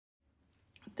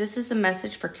This is a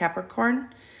message for Capricorn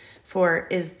for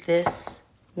is this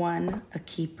one a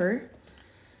keeper?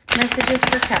 Messages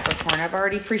for Capricorn. I've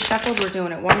already pre-shuffled. We're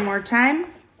doing it one more time.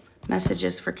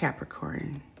 Messages for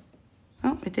Capricorn.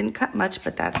 Oh, it didn't cut much,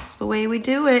 but that's the way we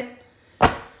do it. All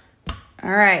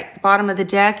right. Bottom of the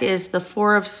deck is the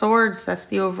Four of Swords. That's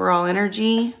the overall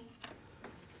energy.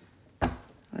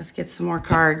 Let's get some more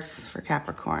cards for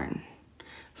Capricorn.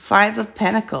 Five of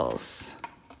Pentacles.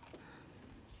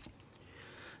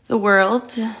 The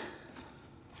World.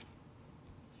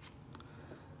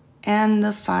 And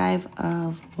the Five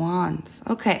of Wands.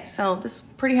 Okay, so this is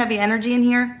pretty heavy energy in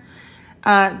here.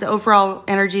 The overall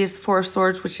energy is the Four of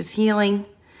Swords, which is healing.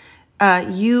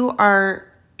 You are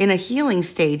in a healing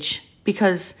stage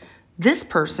because this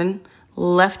person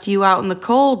left you out in the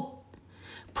cold,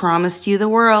 promised you the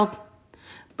world,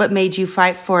 but made you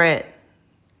fight for it,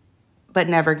 but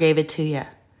never gave it to you.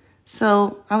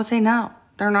 So I would say no,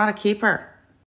 they're not a keeper.